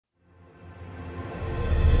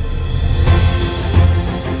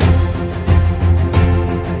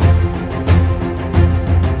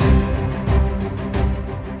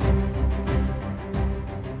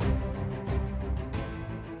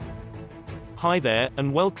Hi there,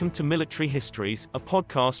 and welcome to Military Histories, a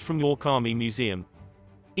podcast from York Army Museum.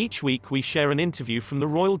 Each week we share an interview from the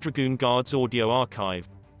Royal Dragoon Guards audio archive.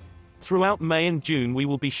 Throughout May and June we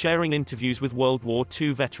will be sharing interviews with World War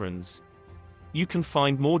II veterans. You can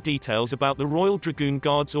find more details about the Royal Dragoon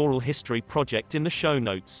Guards Oral History project in the show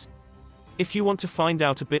notes. If you want to find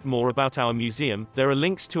out a bit more about our museum, there are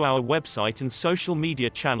links to our website and social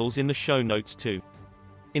media channels in the show notes too.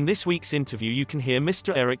 In this week's interview you can hear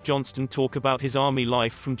Mr Eric Johnston talk about his army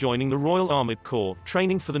life from joining the Royal Armoured Corps,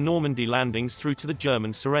 training for the Normandy landings through to the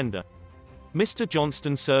German surrender. Mr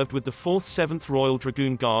Johnston served with the 4th 7th Royal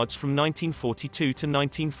Dragoon Guards from 1942 to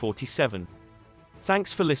 1947.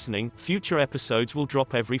 Thanks for listening. Future episodes will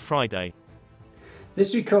drop every Friday.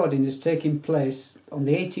 This recording is taking place on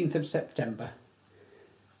the 18th of September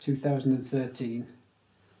 2013.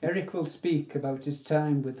 Eric will speak about his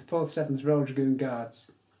time with the 4th 7th Royal Dragoon Guards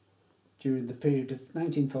during the period of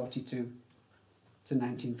 1942 to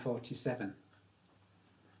 1947.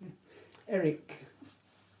 Eric,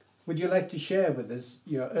 would you like to share with us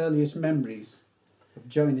your earliest memories of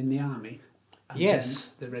joining the army and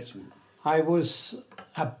Yes. then the regiment? I was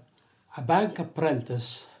a bank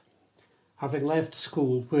apprentice, having left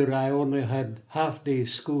school where I only had half-day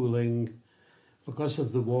schooling because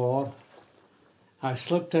of the war. I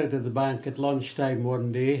slipped out of the bank at lunchtime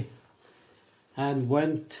one day and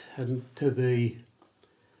went to the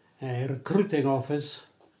recruiting office,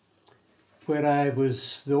 where I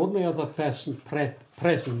was the only other person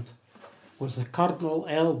present was the Colonel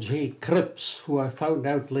L.J. Cripps, who I found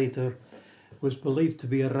out later was believed to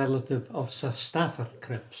be a relative of Sir Stafford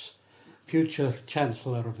Cripps, future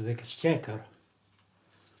Chancellor of the Exchequer.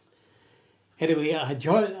 Anyway,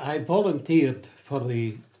 I volunteered for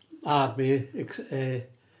the army,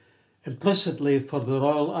 implicitly for the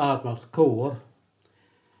Royal Armoured Corps,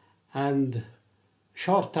 and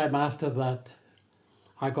short time after that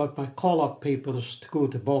I got my call-up papers to go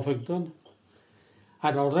to Bovington.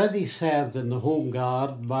 I'd already served in the Home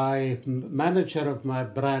Guard. My manager of my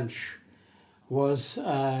branch was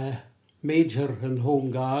a major in Home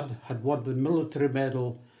Guard, had won the military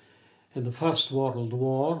medal in the First World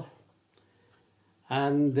War,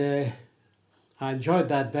 and I enjoyed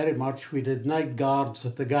that very much. We did night guards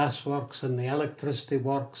at the gasworks and the electricity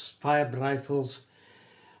works, fired rifles,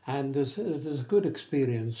 and it was a good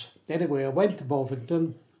experience. Anyway, I went to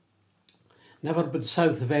Bovington. Never been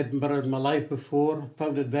south of Edinburgh in my life before.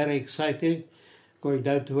 Found it very exciting, going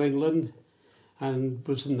down to England, and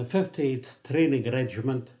was in the 58th Training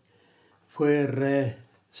Regiment, where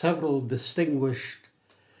several distinguished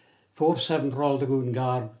 4th 7th Royal Dragoon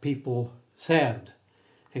Guard people served,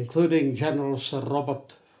 including General Sir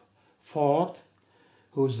Robert Ford,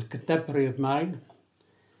 who was a contemporary of mine,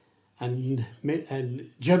 and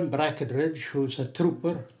Jim Brackenridge, who's a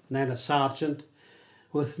trooper and then a sergeant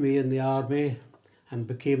with me in the army, and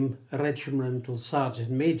became a regimental sergeant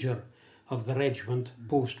major of the regiment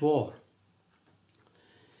post-war.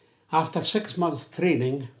 After 6 months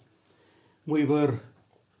training, we were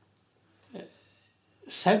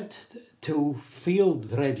sent to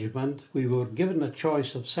Field Regiment. We were given a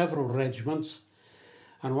choice of several regiments,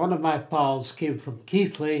 and one of my pals came from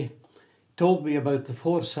Keighley, told me about the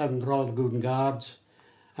 4th 7th Royal Dragoon Guards,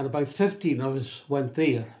 and about 15 of us went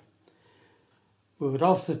there. We were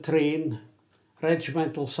off the train.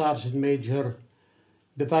 Regimental Sergeant Major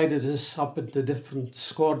divided us up into different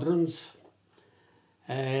squadrons.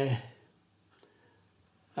 A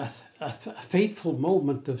fateful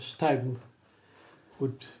moment of time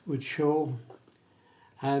would show,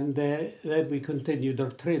 and then we continued our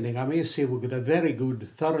training. I may say we got a very good,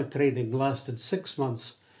 thorough training, lasted 6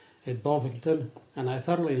 months at Bovington, and I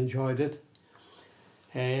thoroughly enjoyed it.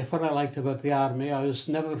 What I liked about the army, I was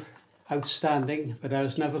never outstanding, but I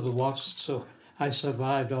was never the worst, so I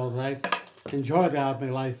survived all right. Enjoyed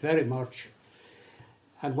army life very much,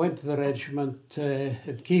 and went to the regiment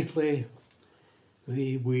at Keighley.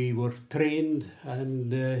 We were trained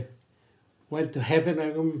and went to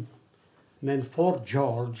Heaveningham and then Fort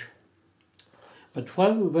George. But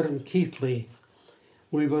while we were in Keighley,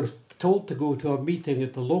 we were told to go to a meeting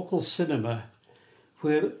at the local cinema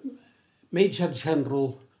where Major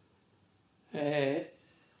General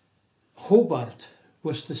Hobart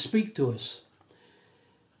was to speak to us.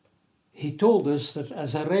 He told us that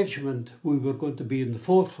as a regiment we were going to be in the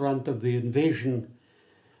forefront of the invasion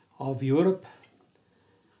of Europe,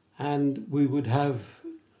 and we would have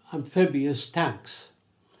amphibious tanks.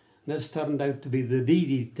 This turned out to be the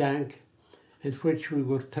DD tank, in which we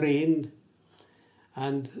were trained.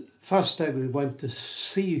 And first time we went to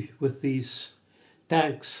sea with these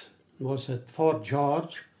tanks was at Fort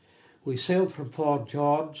George. We sailed from Fort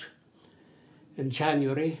George in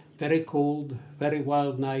January, very cold, very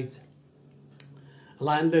wild night.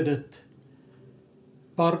 Landed at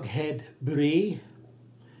Burghead Bray,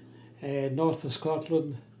 north of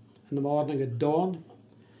Scotland, in the morning at dawn.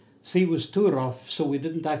 Sea was too rough, so we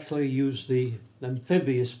didn't actually use the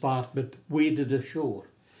amphibious part, but waded ashore.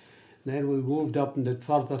 Then we moved up and did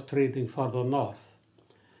further trading further north.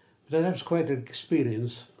 But that was quite an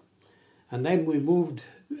experience. And then we moved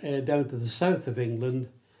down to the south of England,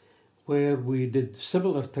 where we did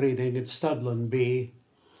similar trading at Studland Bay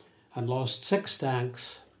and lost 6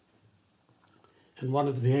 tanks in one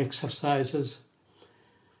of the exercises.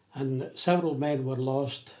 And several men were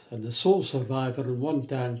lost, and the sole survivor in one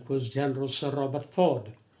tank was General Sir Robert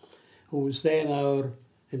Ford, who was then our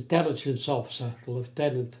intelligence officer,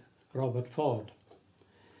 Lieutenant Robert Ford.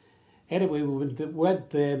 Anyway, we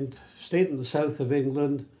went and stayed in the south of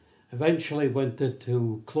England, eventually went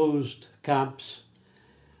into closed camps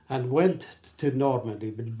and went to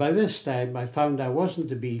Normandy. But by this time I found I wasn't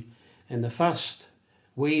to be in the first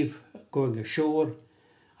wave going ashore.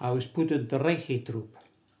 I was put into Recce troop.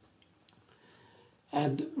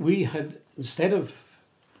 And we had, instead of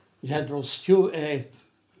General Stuart,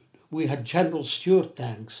 we had General Stuart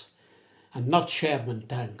tanks and not Sherman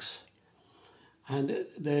tanks. And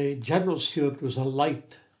the General Stuart was a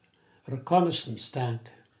light reconnaissance tank.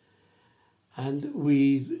 And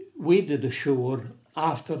we waded ashore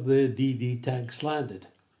after the DD tanks landed.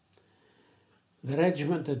 The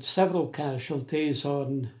regiment had several casualties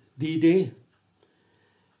on D-Day.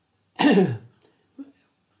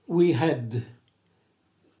 We had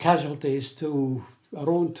casualties to our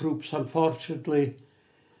own troops, unfortunately,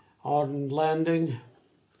 on landing,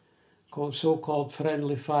 so-called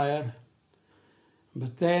friendly fire.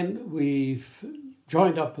 But then we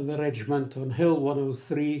joined up with the regiment on Hill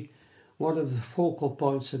 103, one of the focal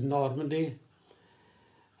points in Normandy,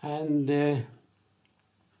 and did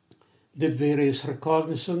various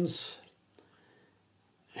reconnaissance,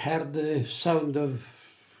 heard the sound of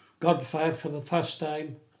gunfire for the first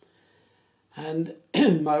time. And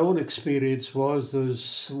my own experience was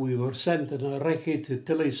we were sent in a recce to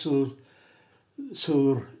Tilly-sur-Seul,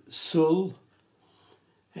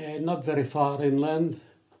 not very far inland.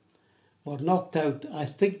 Were knocked out, I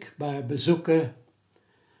think, by a bazooka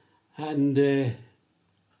and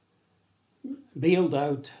bailed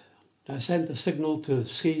out. I sent a signal to the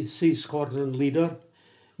C Squadron leader,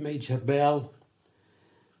 Major Bell.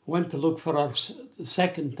 Went to look for our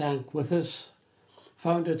second tank with us.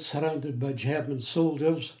 Found it surrounded by German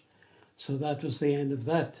soldiers, so that was the end of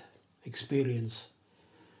that experience.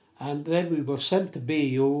 And then we were sent to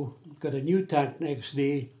Bayeux, got a new tank next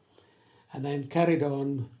day, and then carried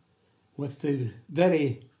on with the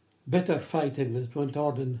very bitter fighting that went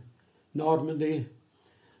on in Normandy.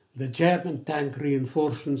 The German tank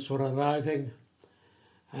reinforcements were arriving,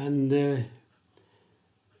 and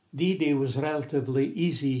D-Day was relatively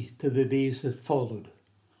easy to the days that followed.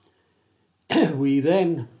 We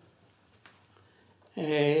then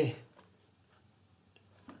were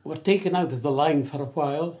taken out of the line for a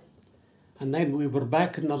while, and then we were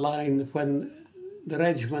back in the line when the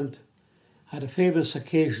regiment had a famous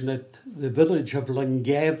occasion at the village of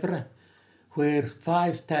Langevre, where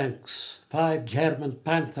 5 German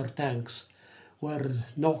Panther tanks were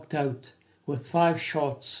knocked out with 5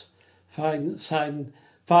 shots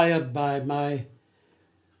fired by my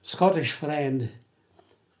Scottish friend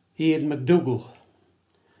Ian McDougall,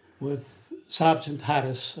 with Sergeant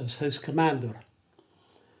Harris as his commander.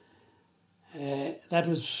 That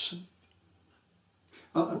was...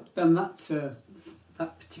 On that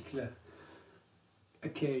particular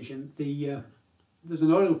occasion, there's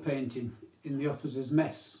an oil painting in the officers'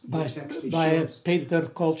 mess by a painter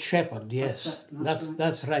called Shepherd, yes.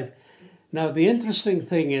 That's right. Now, the interesting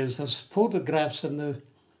thing is there's photographs in the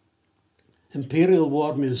Imperial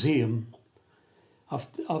War Museum of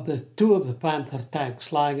the 2 of the Panther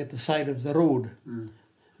tanks lying at the side of the road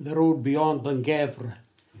beyond Langevre.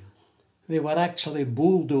 They were actually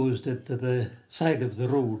bulldozed into the side of the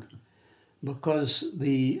road because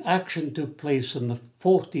the action took place on the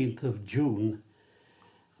 14th of June,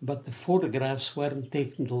 but the photographs weren't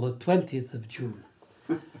taken until the 20th of June.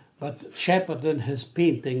 But Shepherd in his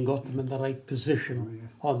painting got them in the right position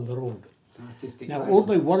on the road. Now,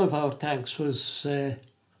 only one of our tanks was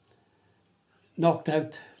knocked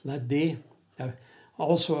out that day.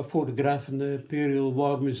 Also a photograph in the Imperial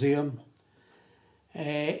War Museum.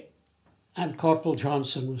 And Corporal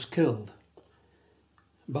Johnson was killed.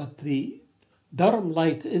 But the Durham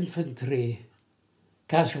Light Infantry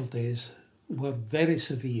casualties were very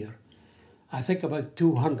severe. I think about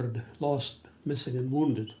 200 lost, missing and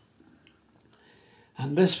wounded.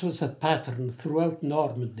 And this was a pattern throughout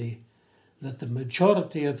Normandy, that the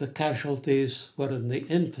majority of the casualties were in the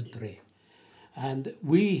infantry. And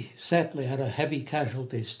we certainly had a heavy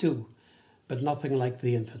casualties too, but nothing like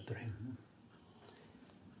the infantry.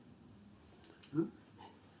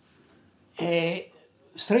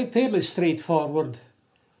 Fairly straightforward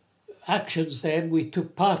actions then. We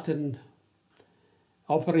took part in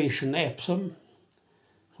Operation Epsom,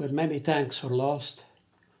 where many tanks were lost.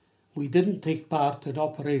 We didn't take part in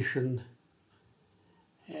Operation,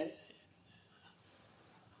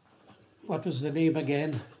 what was the name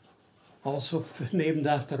again? Also named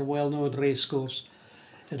after a well-known racecourse.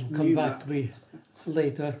 It'll come back to me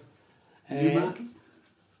later. Newmarket?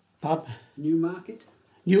 Pardon? Newmarket?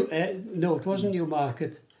 No, it wasn't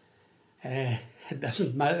Newmarket. It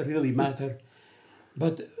doesn't really matter.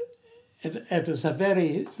 But it was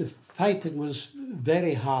the fighting was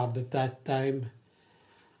very hard at that time,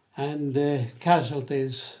 and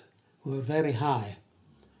casualties were very high.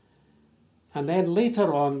 And then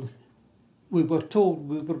later on, we were told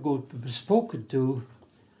we were going to be spoken to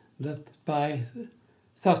that by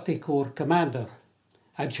 30 Corps Commander,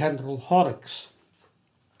 a General Horrocks.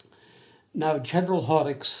 Now, General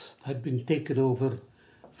Horrocks had been taken over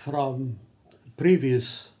from the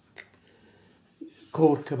previous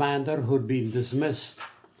Corps Commander who had been dismissed.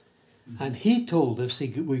 And he told us,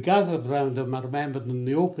 we gathered round him, I remember, in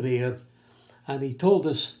the open air, and he told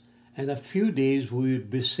us in a few days we would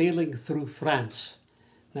be sailing through France.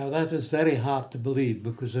 Now, that is very hard to believe,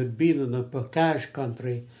 because I'd been in a bocage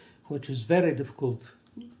country, which is very difficult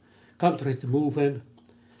country to move in.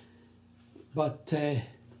 But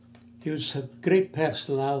he was a great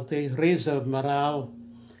personality, raised our morale,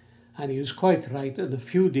 and he was quite right. And a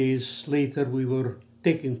few days later, we were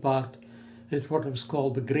taking part in what was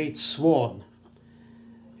called the Great Swan.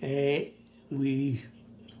 We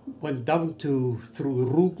went down through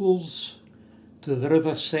Rougles to the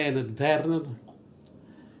River Seine at Vernon.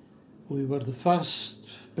 We were the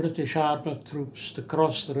first British armoured troops to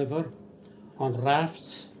cross the river on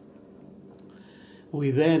rafts.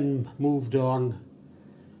 We then moved on,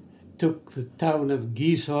 took the town of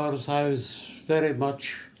Gisors. I was very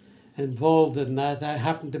much involved in that. I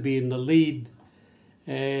happened to be in the lead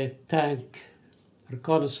tank,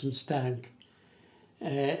 reconnaissance tank.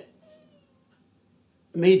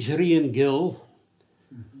 Major Ian Gill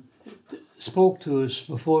spoke to us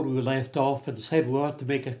before we left off and said we ought to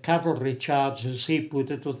make a cavalry charge, as he put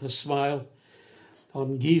it with a smile,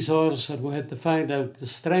 on Gisors, and we had to find out the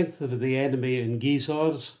strength of the enemy in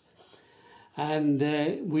Gisors. And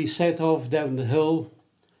we set off down the hill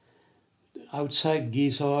outside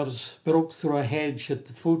Gisors, broke through a hedge at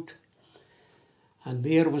the foot, and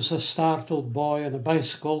there was a startled boy on a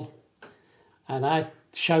bicycle, and I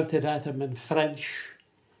shouted at him in French,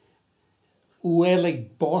 "Où est le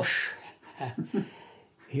Boche?"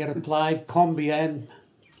 He replied, "Combien?"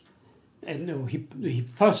 And no, he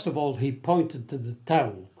first of all, he pointed to the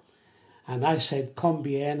town. And I said,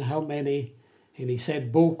 "Combien, how many?" And he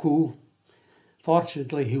said, "Beaucoup."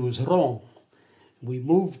 Fortunately, he was wrong. We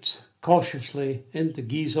moved cautiously into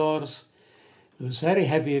Gisors. There was very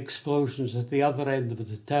heavy explosions at the other end of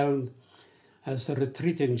the town as the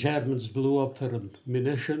retreating Germans blew up their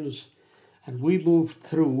munitions. And we moved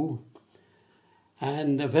through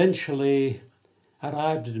and eventually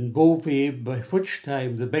arrived in Beauvais, by which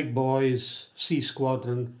time the big boys, C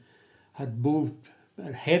Squadron, had moved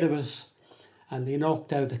ahead of us, and they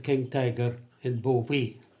knocked out a King Tiger in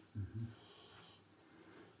Beauvais. Mm-hmm.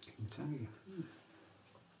 King Tiger.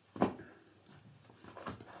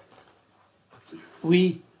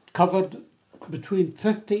 We covered between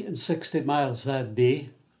 50 and 60 miles that day,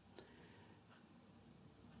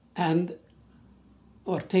 and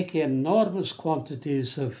were taking enormous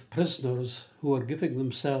quantities of prisoners who were giving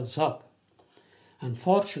themselves up.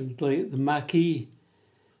 Unfortunately, the Maquis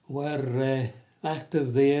were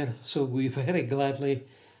active there, so we very gladly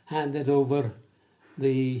handed over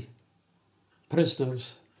the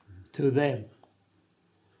prisoners to them.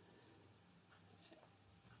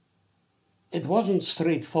 It wasn't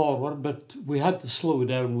straightforward, but we had to slow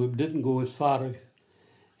down. We didn't go as far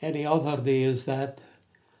any other day as that.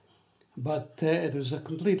 But it was a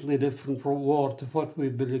completely different war to what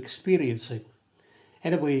we'd been experiencing.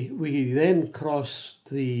 Anyway, we then crossed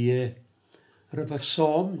the River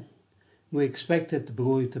Somme. We expected to be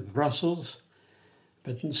going to Brussels,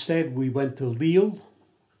 but instead we went to Lille,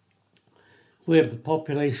 where the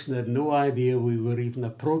population had no idea we were even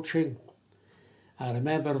approaching. I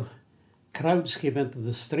remember crowds came into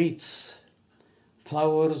the streets,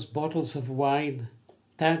 flowers, bottles of wine.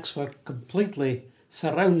 Tanks were completely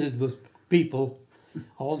surrounded with people,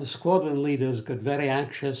 All the squadron leaders got very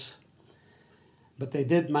anxious, but they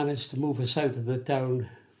did manage to move us out of the town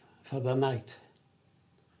for the night.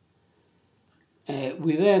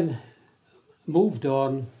 We then moved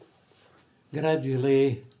on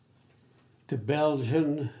gradually to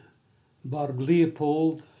Belgium, Burg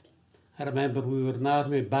Leopold. I remember we were in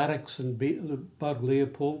army barracks in Burg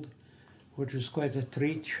Leopold, which was quite a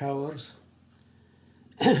treat, showers.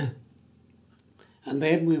 And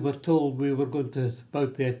then we were told we were going to,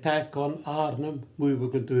 about the attack on Arnhem, we were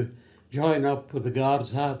going to join up with the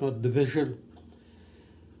Guards Armoured Division.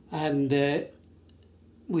 And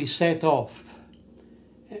we set off.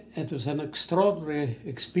 It was an extraordinary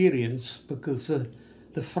experience because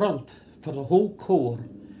the front for the whole corps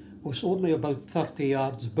was only about 30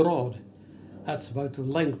 yards broad. That's about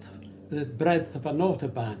the breadth of an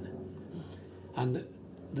autobahn. And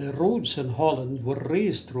the roads in Holland were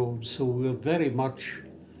raised roads, so we were very much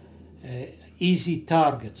easy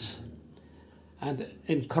targets. And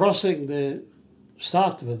in crossing the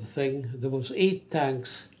start of the thing, there was 8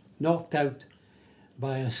 tanks knocked out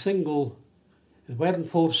by a single, there weren't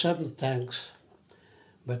 4/7 tanks,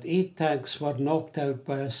 but 8 tanks were knocked out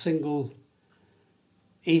by a single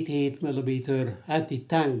 88mm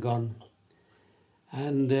anti-tank gun.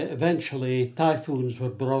 And eventually typhoons were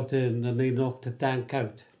brought in and they knocked the tank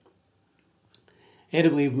out.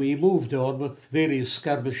 Anyway, we moved on with various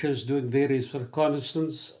skirmishes, doing various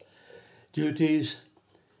reconnaissance duties.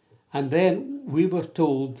 And then we were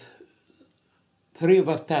told 3 of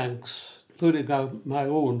our tanks, including my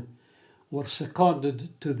own, were seconded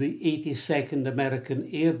to the 82nd American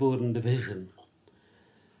Airborne Division.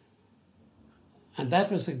 And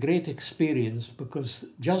that was a great experience because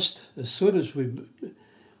just as soon as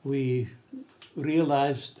we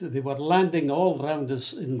realized they were landing all around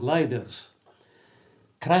us in gliders,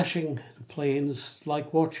 crashing the planes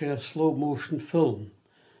like watching a slow motion film.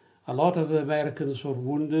 A lot of the Americans were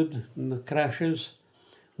wounded in the crashes.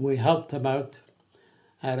 We helped them out.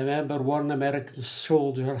 I remember one American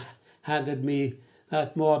soldier handed me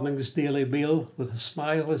that morning's Daily Mail with a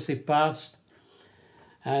smile as he passed.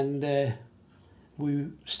 And we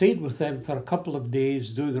stayed with them for a couple of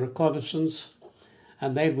days doing reconnaissance,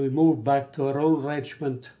 and then we moved back to our own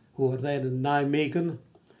regiment, who were then in Nijmegen.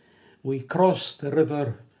 We crossed the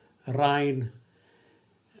river Rhine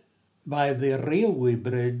by the railway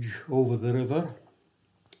bridge over the river.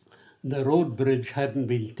 The road bridge hadn't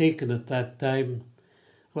been taken at that time.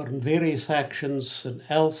 We were in various actions in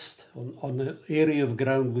Elst, on the area of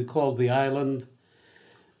ground we called the island.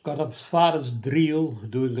 Got up as far as Driel,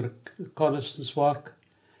 doing reconnaissance work.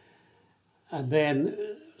 And then,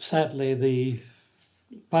 sadly, the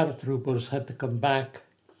paratroopers had to come back,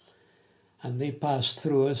 and they passed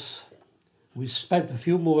through us. We spent a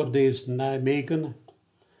few more days in Nijmegen,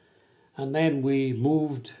 and then we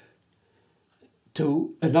moved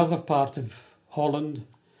to another part of Holland,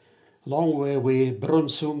 a long way away,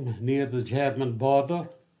 Brunsum, near the German border.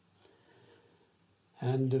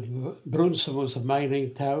 And Brunsum was a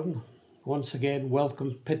mining town. Once again,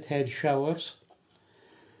 welcome pithead showers.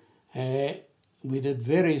 We did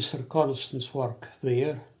various reconnaissance work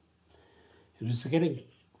there. It was getting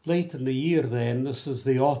late in the year then. This was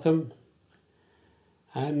the autumn.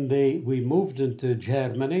 And we moved into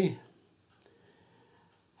Germany.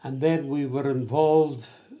 And then we were involved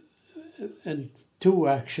in 2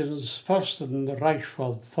 actions. First in the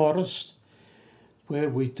Reichswald Forest, where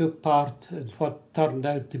we took part in what turned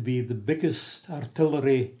out to be the biggest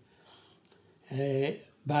artillery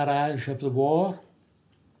barrage of the war,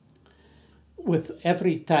 with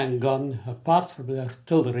every tank gun, apart from the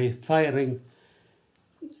artillery, firing,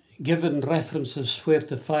 given references where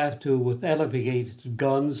to fire to with elevated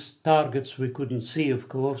guns, targets we couldn't see, of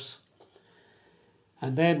course.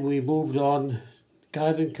 And then we moved on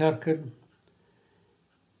Geilenkirchen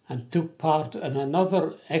and took part in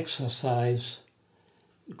another exercise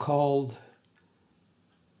called,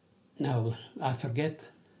 now I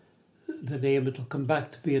forget the name, it'll come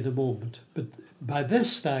back to me in a moment, but by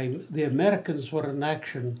this time the Americans were in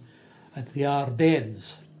action at the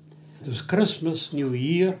Ardennes. It was Christmas, New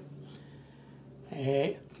Year,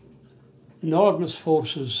 enormous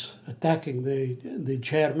forces attacking the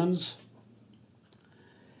Germans,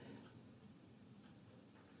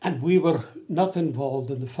 and we were not involved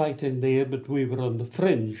in the fighting there, but we were on the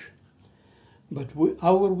fringe. But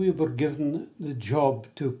we were given the job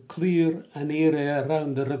to clear an area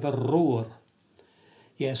around the River Roer.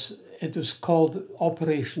 Yes, it was called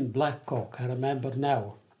Operation Blackcock, I remember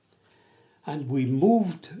now. And we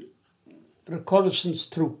moved, reconnaissance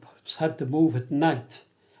troops had to move at night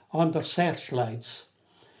under searchlights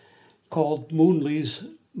called Moonlies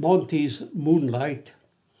Monty's moonlight,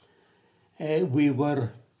 we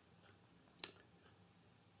were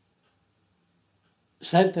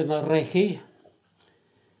sent in a recce.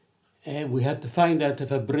 We had to find out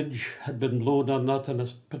if a bridge had been blown or not in a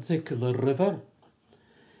particular river.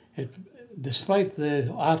 Despite the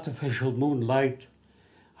artificial moonlight,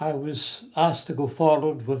 I was asked to go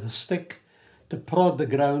forward with a stick to prod the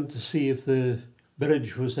ground to see if the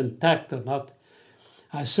bridge was intact or not.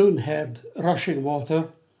 I soon heard rushing water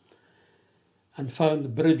and found the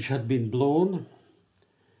bridge had been blown.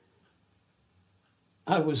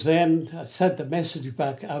 I sent a message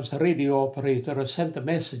back. I was a radio operator. I sent a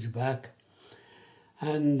message back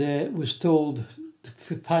and was told to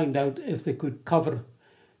find out if they could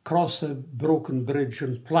cross the broken bridge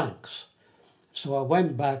on planks. So I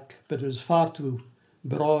went back, but it was far too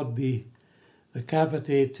broad, the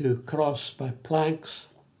cavity to cross by planks.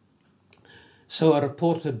 So I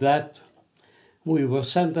reported that. We were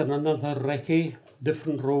sent on another recce,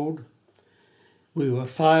 different road. We were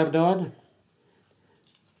fired on.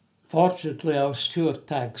 Fortunately, our Stuart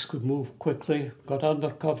tanks could move quickly, got under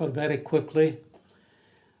cover very quickly,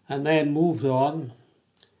 and then moved on.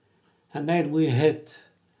 And then we hit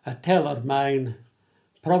a teller mine,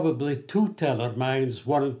 probably 2 teller mines,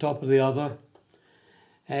 one on top of the other.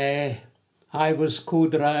 I was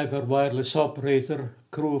co-driver, wireless operator,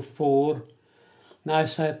 crew of 4, and I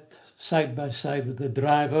sat side by side with the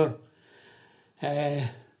driver.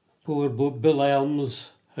 Poor Bill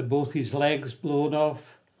Elms had both his legs blown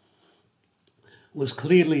off, was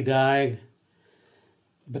clearly dying,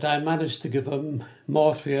 but I managed to give him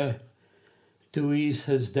morphia to ease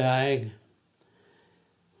his dying.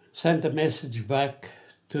 Sent a message back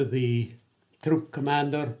to the troop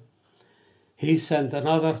commander. He sent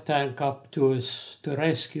another tank up to us to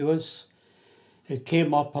rescue us. It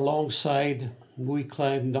came up alongside. We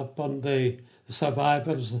climbed up on the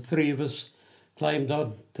survivors, the 3 of us, climbed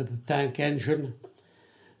on to the tank engine.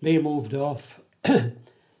 They moved off,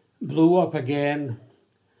 blew up again.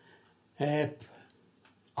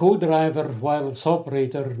 Co-driver, wireless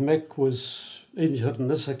operator, Mick, was injured on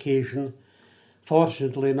this occasion,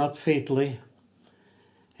 fortunately not fatally.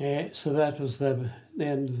 So that was the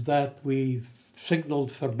end of that. We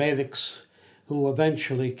signalled for medics who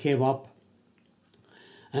eventually came up,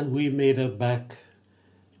 and we made it back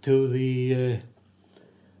to the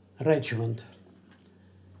regiment.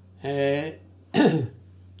 I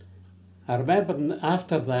remember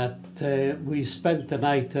after that we spent the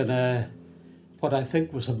night in what I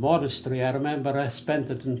think was a monastery. I remember I spent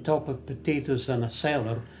it on top of potatoes in a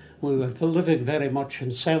cellar. We were living very much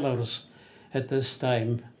in cellars at this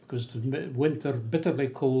time because it was winter, bitterly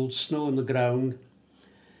cold, snow on the ground,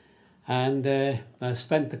 and I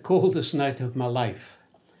spent the coldest night of my life.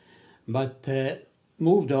 But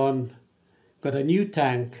moved on, got a new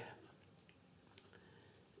tank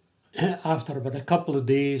after about a couple of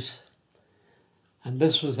days, and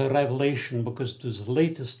this was a revelation because it was the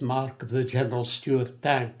latest mark of the General Stuart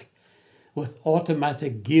tank with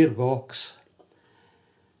automatic gearbox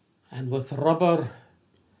and with rubber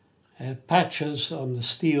patches on the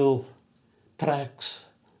steel tracks,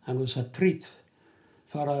 and was a treat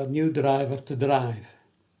for our new driver to drive.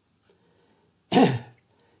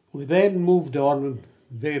 We then moved on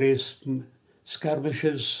various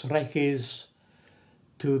skirmishes, recces,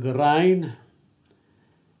 to the Rhine.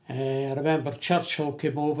 I remember Churchill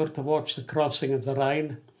came over to watch the crossing of the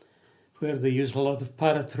Rhine, where they used a lot of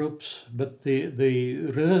paratroops, but the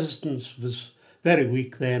resistance was very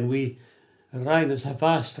weak then. The Rhine is a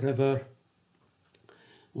vast river.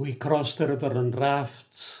 We crossed the river in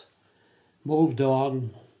rafts, moved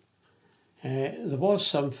on. There was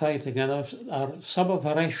some fighting, and some of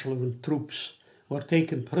our echelon troops were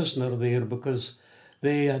taken prisoner there because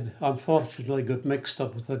they had unfortunately got mixed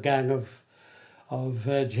up with a gang of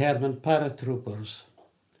German paratroopers.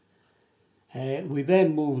 We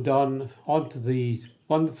then moved on onto the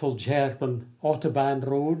wonderful German Autobahn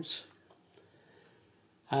roads,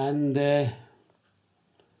 and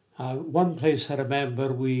one place I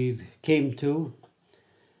remember we came to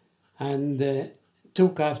and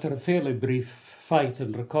took after a fairly brief fight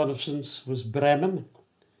and reconnaissance was Bremen,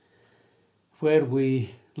 where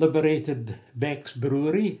we liberated Beck's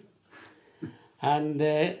brewery and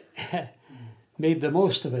made the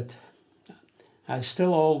most of it. I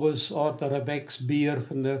still always order a Beck's beer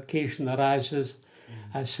when the occasion arises.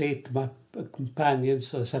 I say to my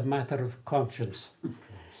companions as a matter of conscience.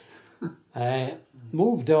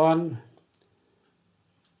 Moved on.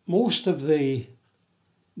 Most of the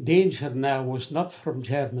danger now was not from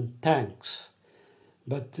German tanks,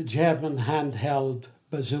 but German handheld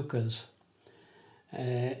bazookas.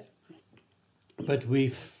 but we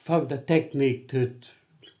found a technique to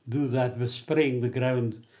do that with spraying the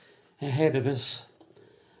ground ahead of us.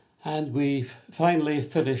 And we finally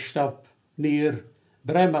finished up near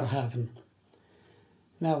Bremerhaven.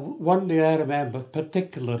 Now, one day I remember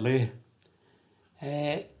particularly,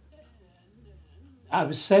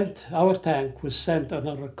 our tank was sent on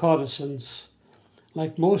a reconnaissance.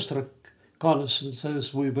 Like most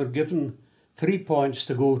reconnaissances, we were given 3 points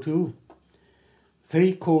to go to,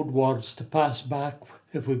 3 code words to pass back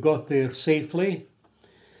if we got there safely.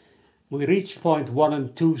 We reached point 1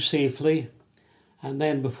 and 2 safely, and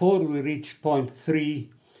then before we reached point 3,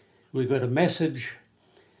 we got a message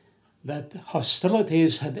that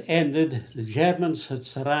hostilities had ended, the Germans had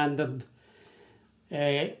surrendered.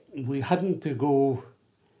 We hadn't to go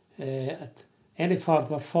any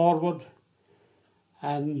further forward,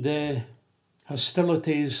 and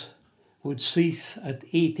hostilities would cease at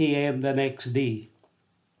 8 a.m. the next day.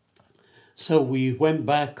 So we went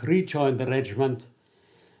back, rejoined the regiment,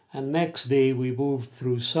 and next day we moved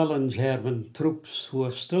through sullen German troops who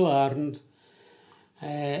were still armed,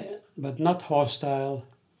 but not hostile,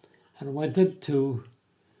 and went into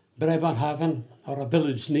Bremerhaven, or a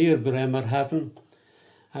village near Bremerhaven.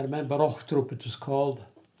 I remember Ochtrup it was called.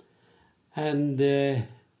 And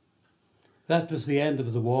that was the end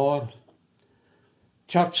of the war.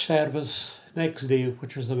 Church service next day,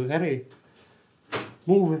 which was a very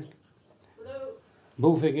moving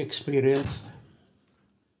experience.